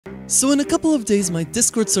So in a couple of days, my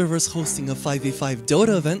Discord server is hosting a 5v5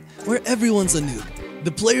 Dota event where everyone's a noob.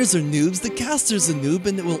 The players are noobs, the caster's a noob,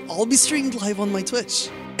 and it will all be streamed live on my Twitch.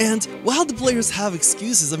 And while the players have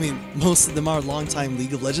excuses, I mean, most of them are longtime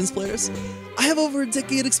League of Legends players, I have over a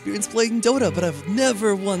decade experience playing Dota, but I've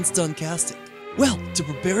never once done casting. Well, to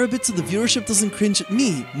prepare a bit so the viewership doesn't cringe at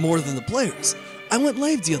me more than the players, I went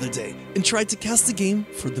live the other day and tried to cast the game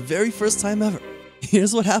for the very first time ever.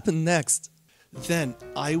 Here's what happened next. Then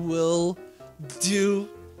I will do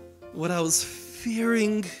what I was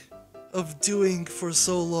fearing of doing for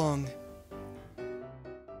so long.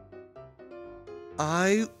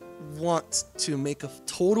 I want to make a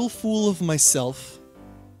total fool of myself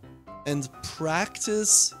and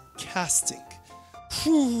practice casting.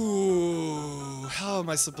 Whew, how am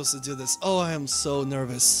I supposed to do this? Oh, I am so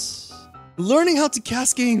nervous. Learning how to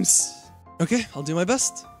cast games. Okay, I'll do my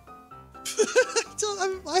best.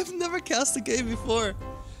 I've never cast a game before.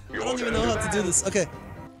 I don't even know how to do this. Okay.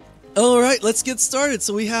 Alright, let's get started.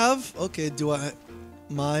 So we have... Okay, do I...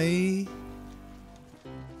 My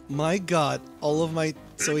god. All of my...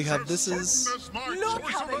 So we have... This is...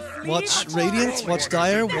 Watch Radiant, watch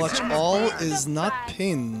Dire, watch All is not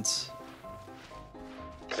pinned.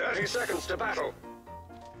 30 seconds to battle.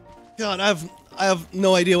 God, I have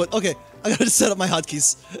no idea what... Okay, I gotta set up my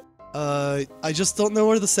hotkeys. I just don't know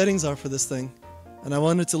where the settings are for this thing. And I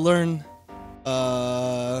wanted to learn...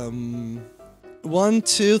 1,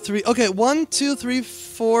 2, 3... Okay, 1, 2, 3,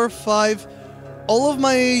 4, 5... All of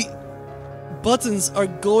my buttons are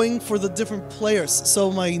going for the different players.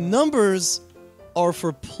 So my numbers are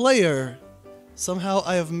for player. Somehow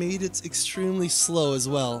I have made it extremely slow as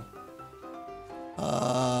well.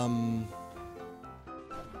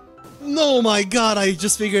 No, my god, I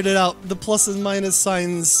just figured it out. The plus and minus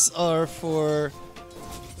signs are for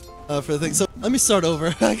the thing. So let me start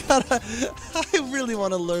over. I really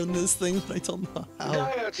want to learn this thing, but I don't know how.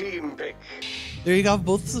 Dire team pick. There you go,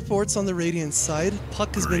 both supports on the Radiant side.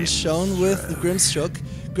 Puck has been shown with the Grimstroke.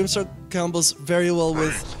 Grimstroke combos very well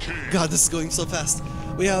with... God, this is going so fast.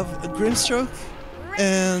 We have a Grimstroke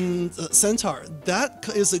and Centaur. That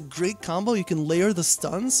is a great combo. You can layer the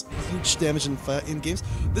stuns. Huge damage in games.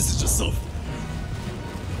 This is just so...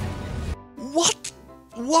 What?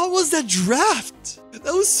 What was that draft?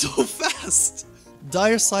 That was so fast.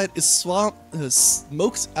 Dire side is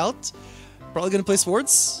smoked out. Probably gonna place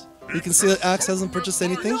wards. You can see that Axe hasn't purchased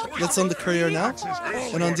anything. That's on the courier now.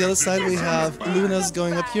 And on the other side we have Luna's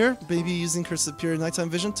going up here, maybe using her superior nighttime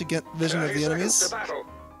vision to get vision of the enemies.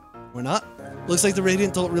 Or not. Looks like the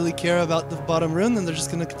Radiant don't really care about the bottom rune, and they're just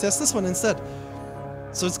gonna contest this one instead.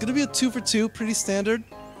 So it's gonna be a 2 for 2, pretty standard.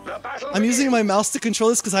 I'm using my mouse to control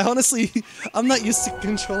this because I'm not used to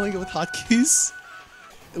controlling it with hotkeys.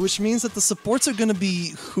 Which means that the supports are gonna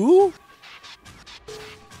be who?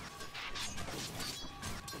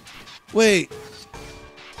 Wait.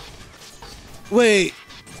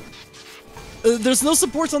 There's no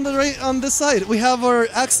supports on on this side. We have our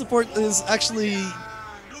Axe support is actually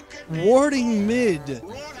warding mid,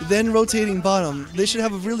 then rotating bottom. They should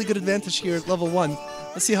have a really good advantage here at level 1.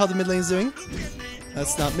 Let's see how the mid lane is doing.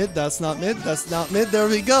 That's not mid, that's not mid, that's not mid. There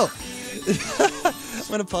we go. I'm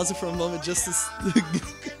gonna pause it for a moment just to...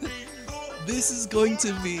 This is going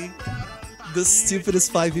to be the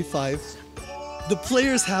stupidest 5v5. The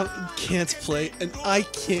players can't play, and I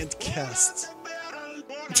can't cast.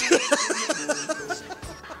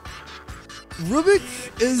 Rubik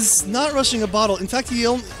is not rushing a bottle. In fact, he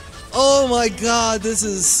only... Oh my god, this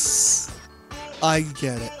is... I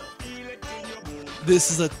get it. This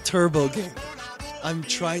is a turbo game. I'm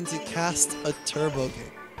trying to cast a turbo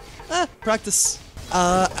game. Practice.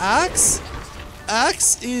 Axe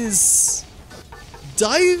is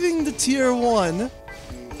diving the tier 1,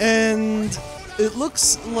 and it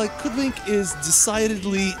looks like Kudlink is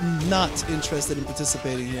decidedly not interested in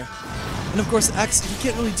participating here. And of course, Axe, he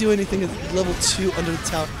can't really do anything at level 2 under the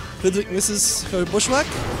tower. Kudlink misses her bushwhack.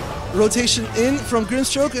 Rotation in from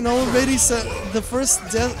Grimstroke, and already the first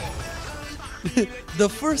death... the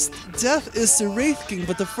first death is to Wraith King,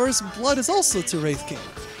 but the first blood is also to Wraith King.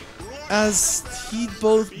 As he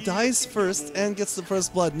both dies first and gets the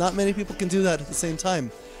first blood. Not many people can do that at the same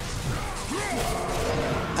time.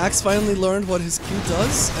 Axe finally learned what his Q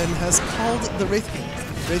does and has called the Wraith King.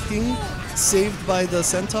 Wraith King saved by the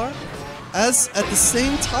Centaur. As at the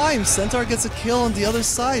same time, Centaur gets a kill on the other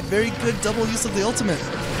side. Very good double use of the ultimate.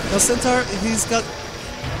 Now Centaur, he's got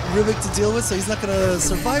Rubik to deal with, so he's not gonna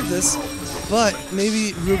survive this. But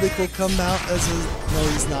maybe Rubik will come out as a... No,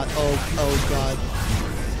 he's not. Oh god.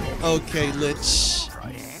 Okay, Lich.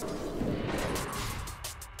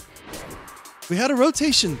 We had a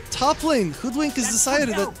rotation. Top lane. Hoodwink has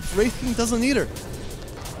decided that Wraith King doesn't need her.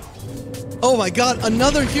 Oh my god,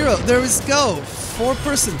 another hero. There we go.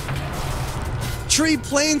 4-person. Tree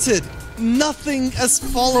planted. Nothing as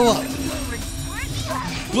follow-up.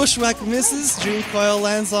 Bushwhack misses. Dream Coil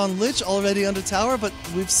lands on Lich, already under tower, but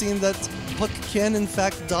we've seen that Puck can in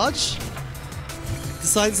fact dodge.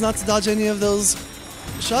 Decides not to dodge any of those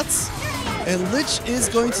shots. And Lich is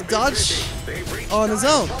going to dodge on his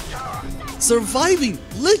own. Surviving!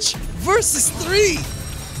 Lich versus 3!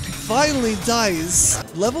 Finally dies.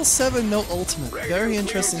 Level 7, no ultimate. Very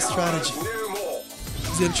interesting strategy.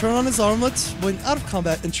 He's gonna turn on his armlet when out of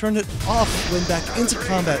combat and turn it off when back into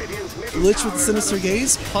combat. Lich with the Sinister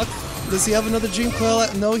Gaze. Puck, does he have another Dream Coil?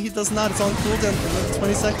 No, he does not. It's on cooldown for another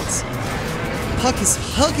 20 seconds. Puck is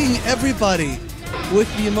hugging everybody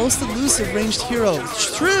with the most elusive ranged hero.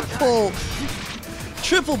 Triple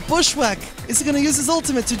Bushwhack! Is he gonna use his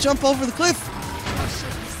ultimate to jump over the cliff?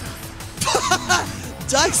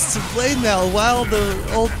 Dice to Blade Mail while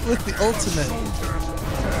with the ultimate.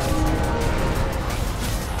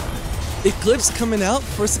 Eclipse coming out,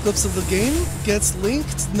 first Eclipse of the game, gets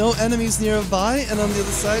linked, no enemies nearby, and on the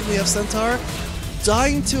other side we have Centaur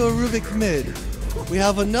dying to a Rubik mid. We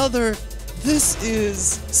have another, this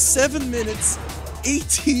is 7 minutes,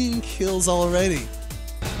 18 kills already.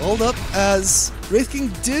 Hold up, as Wraith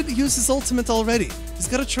King did use his ultimate already. He's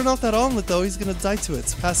gotta turn off that omelet though, he's gonna die to it,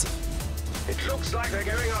 it's passive. It looks like they're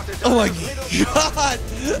going after Oh my god!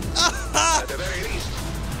 At the very least,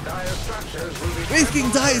 dire structures will be Wraith King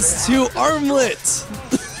dies to armlet!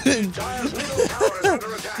 Dire's middle tower is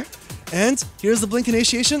under attack. And here's the Blink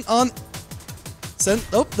Initiation on...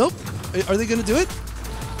 Nope. Are they gonna do it?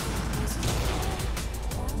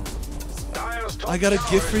 Dire's top I got a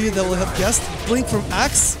gift for you that will have guessed. Blink from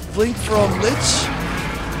Axe, Blink from Lich.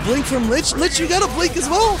 Blink from Lich. Lich, you got a Blink as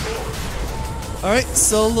well! Alright,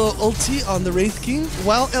 solo ulti on the Wraith King.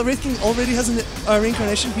 While Wraith King already has a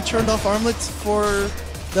reincarnation, he turned off armlet for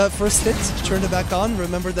that first hit, turned it back on.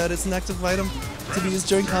 Remember that it's an active item to be used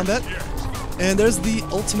during combat. And there's the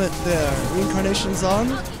ultimate there. Reincarnation's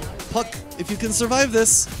on. Puck, if you can survive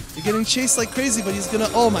this, you're getting chased like crazy, but he's gonna...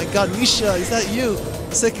 Oh my god, Nisha, is that you?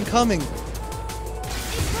 Second coming.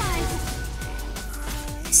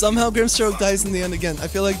 Somehow Grimstroke dies in the end again. I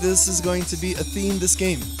feel like this is going to be a theme this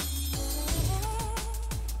game.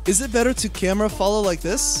 Is it better to camera follow like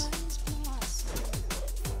this?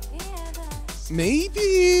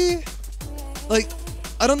 Maybe. Like,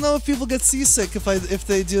 I don't know if people get seasick if I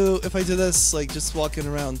do this, like just walking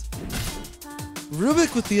around.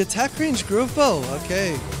 Rubik with the attack range Grove Bow.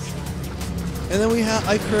 Okay. And then we have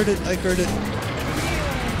I heard it.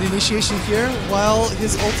 The initiation here, while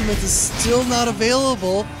his ultimate is still not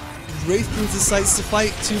available, Wraith King decides to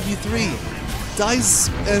fight 2v3. Dies,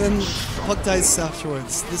 and then Puck dies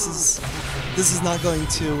afterwards. This is not going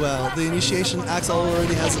too well. The initiation axe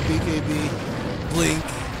already has a BKB, Blink,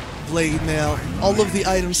 Blade Mail, all of the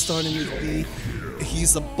items starting with B.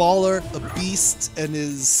 He's a baller, a beast, and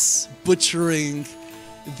is butchering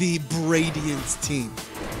the Bradiant team.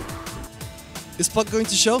 Is Puck going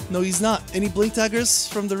to show? No, he's not. Any Blink daggers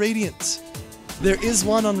from the Radiant? There is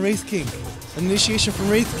one on Wraith King. An initiation from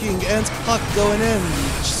Wraith King and Puck going in.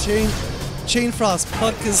 Chain Frost,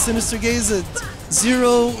 Puck is Sinister Gazed.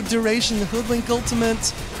 0 duration, Hoodwink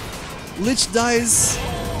ultimate. Lich dies.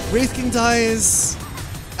 Wraith King dies.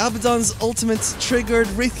 Abaddon's ultimate triggered.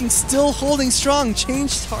 Wraith King still holding strong.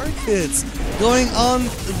 Change targets. Going on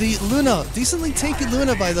the Luna. Decently tanky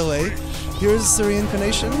Luna, by the way. Here's the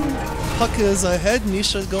reincarnation. Puck is ahead.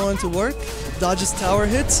 Nisha going to work. Dodges tower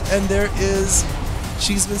hits. And there is...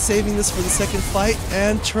 She's been saving this for the second fight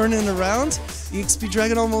and turning around. EXP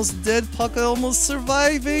Dragon almost dead. Puck almost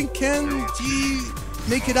surviving. Can he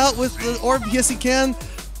make it out with the orb? Yes, he can.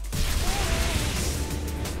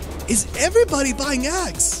 Is everybody buying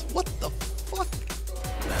Axe? What the fuck?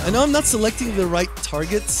 I know I'm not selecting the right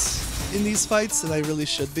targets in these fights, and I really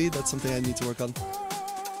should be. That's something I need to work on.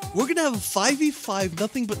 We're gonna have a 5v5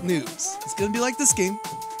 nothing but noobs. It's gonna be like this game.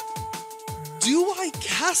 Do I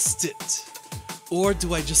cast it? Or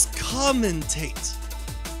do I just commentate?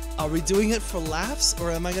 Are we doing it for laughs,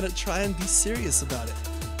 or am I gonna try and be serious about it?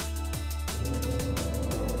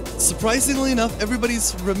 Surprisingly enough,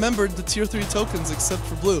 everybody's remembered the tier 3 tokens except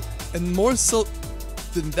for blue. And more so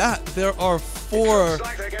than that, there are 4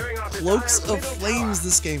 Cloaks of Flames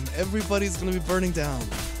this game. Everybody's gonna be burning down.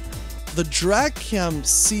 The drag cam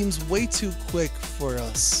seems way too quick for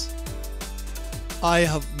us. I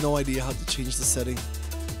have no idea how to change the setting.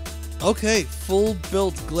 Okay, full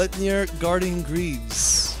build Gletnir guarding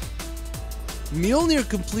Greaves. Mjolnir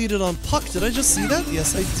completed on Puck. Did I just see that?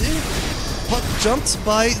 Yes, I did. Puck jumped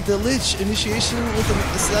by the Lich. Initiation with an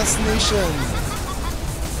assassination.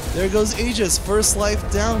 There goes Aegis. First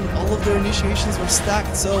life down. All of their initiations were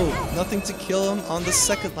stacked, so nothing to kill him on the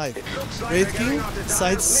second life. Wraith King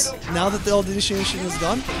decides, now that all the initiation is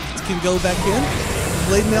gone, can go back in.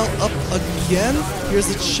 Blade Mail up again.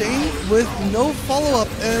 Here's a chain with no follow-up,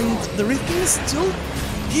 and the Wraith King is still...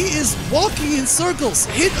 He is walking in circles.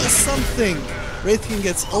 Hit us something. Wraith King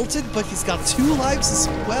gets ulted, but he's got 2 lives as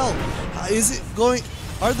well. Is it going...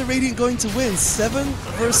 Are the Radiant going to win? 7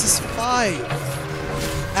 versus 5.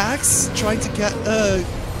 Axe trying to get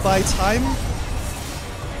buy time.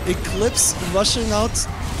 Eclipse rushing out,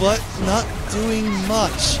 but not doing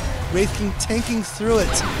much. Wraith King tanking through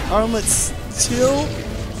it. Armlet still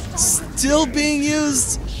being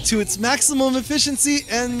used to its maximum efficiency,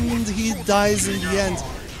 and he dies in the end.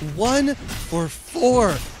 1 for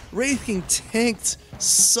 4. Wraith King tanked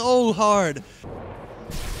so hard.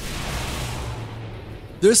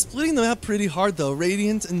 They're splitting the map pretty hard though.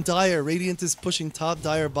 Radiant and Dire. Radiant is pushing top,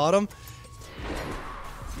 Dire bottom.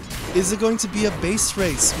 Is it going to be a base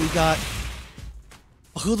race? We got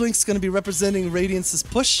Hoodwink's going to be representing Radiance's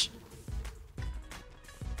push.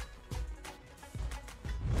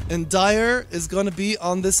 And Dire is going to be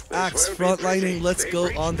on this Axe frontlining. Let's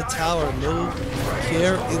go on the tower. No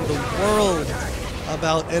care in the world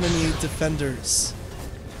about enemy defenders.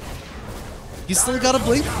 He's still got a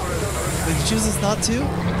blink, but he chooses not to.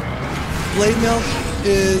 Blade Mail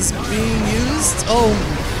is being used.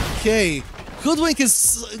 Okay. Hoodwink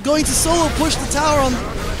is going to solo push the tower on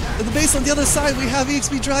the base on the other side. We have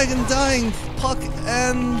EXP Dragon dying. Puck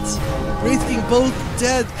and Wraith King both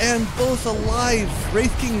dead and both alive.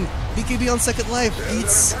 Wraith King, BKB on second life,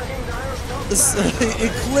 eats this,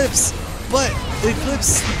 Eclipse, but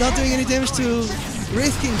Eclipse not doing any damage to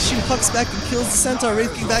Wraith King. She pucks back and kills the Centaur.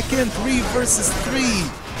 Wraith King back in, 3 versus 3.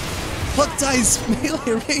 Puck dies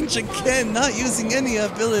melee range again, not using any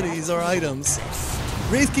abilities or items.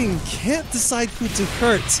 Wraith King can't decide who to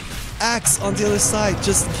hurt. Axe on the other side,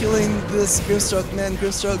 just killing this Grimstroke. Man,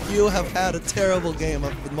 Grimstroke, you have had a terrible game.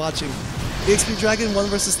 I've been watching. EXP Dragon 1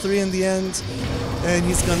 versus 3 in the end, and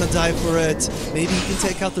he's gonna die for it. Maybe he can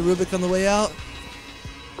take out the Rubik on the way out.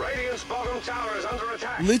 Radiant's bottom tower is under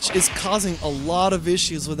attack. Lich is causing a lot of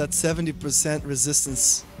issues with that 70%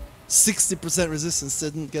 resistance. 60% resistance,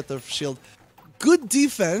 didn't get the shield. Good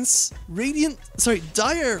defense.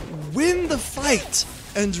 Dire win the fight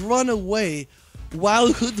and run away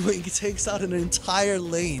while Hoodwink takes out an entire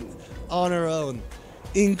lane on her own.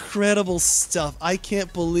 Incredible stuff. I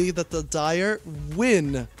can't believe that the Dire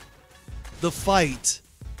win the fight,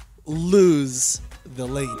 lose the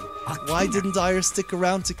lane. Why didn't Dire stick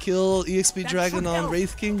around to kill EXP Dragon on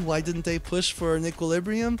Wraith King? Why didn't they push for an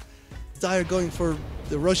equilibrium? Dire going for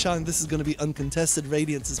the Roshan. This is going to be uncontested.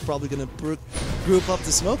 Radiance is probably going to group up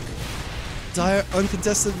the smoke. Dire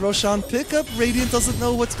uncontested Roshan pickup. Radiant doesn't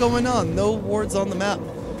know what's going on. No wards on the map.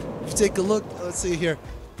 If you take a look, let's see here.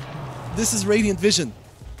 This is Radiant Vision.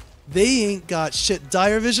 They ain't got shit.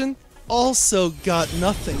 Dire Vision also got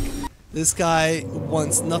nothing. This guy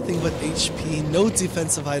wants nothing but HP, no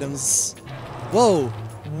defensive items. Whoa,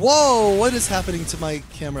 whoa, what is happening to my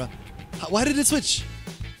camera? Why did it switch?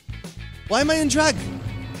 Why am I in drag?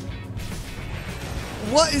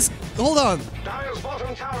 What is, hold on.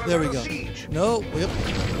 There we go. No, yep.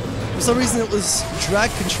 For some reason it was drag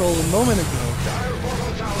control a moment ago.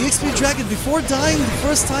 The EXP Dragon, before dying the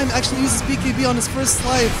first time, actually uses BKB on his first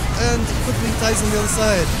life and quickly dies on the other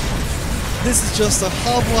side. This is just a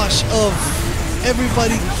hogwash of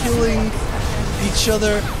everybody killing each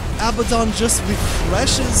other. Abaddon just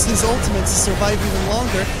refreshes his ultimate to survive even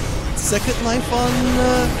longer. Second life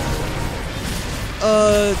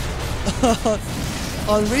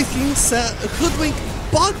on Wraith King. Hoodwink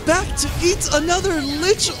bought back to eat another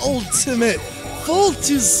Lich ultimate. Full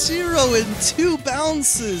to 0 in 2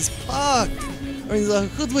 bounces. Puck.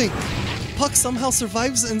 Hoodwink. Puck somehow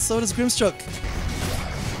survives, and so does Grimstroke.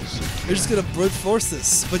 They're just gonna brute force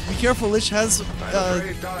this. But be careful, Lich has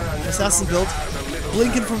Assassin build.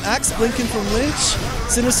 Blinking from Axe, blinking from Lich.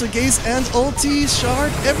 Sinister Gaze and ulti,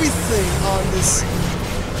 shard, everything on this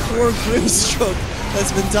poor Grimstroke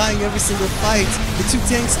that's been dying every single fight. The 2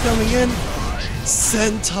 tanks coming in.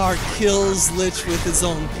 Centaur kills Lich with his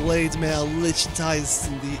own blade mail. Lich dies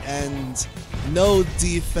in the end. No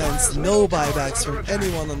defense, no buybacks from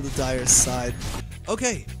anyone on the Dire side.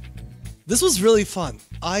 Okay, this was really fun.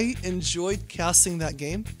 I enjoyed casting that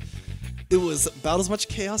game. It was about as much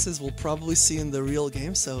chaos as we'll probably see in the real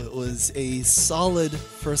game, so it was a solid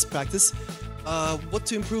first practice. What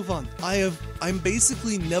to improve on? I'm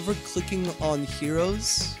basically never clicking on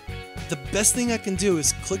heroes the best thing I can do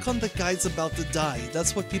is click on the guys about to die.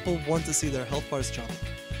 That's what people want to see, their health bars jump.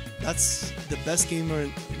 That's the best gamer,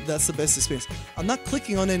 that's the best experience. I'm not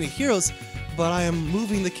clicking on any heroes, but I am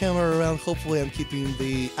moving the camera around. Hopefully I'm keeping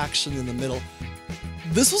the action in the middle.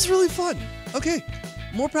 This was really fun. Okay,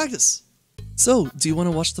 more practice. So, do you want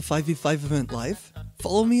to watch the 5v5 event live?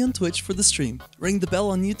 Follow me on Twitch for the stream, ring the bell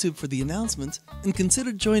on YouTube for the announcement, and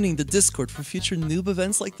consider joining the Discord for future noob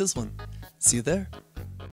events like this one. See you there.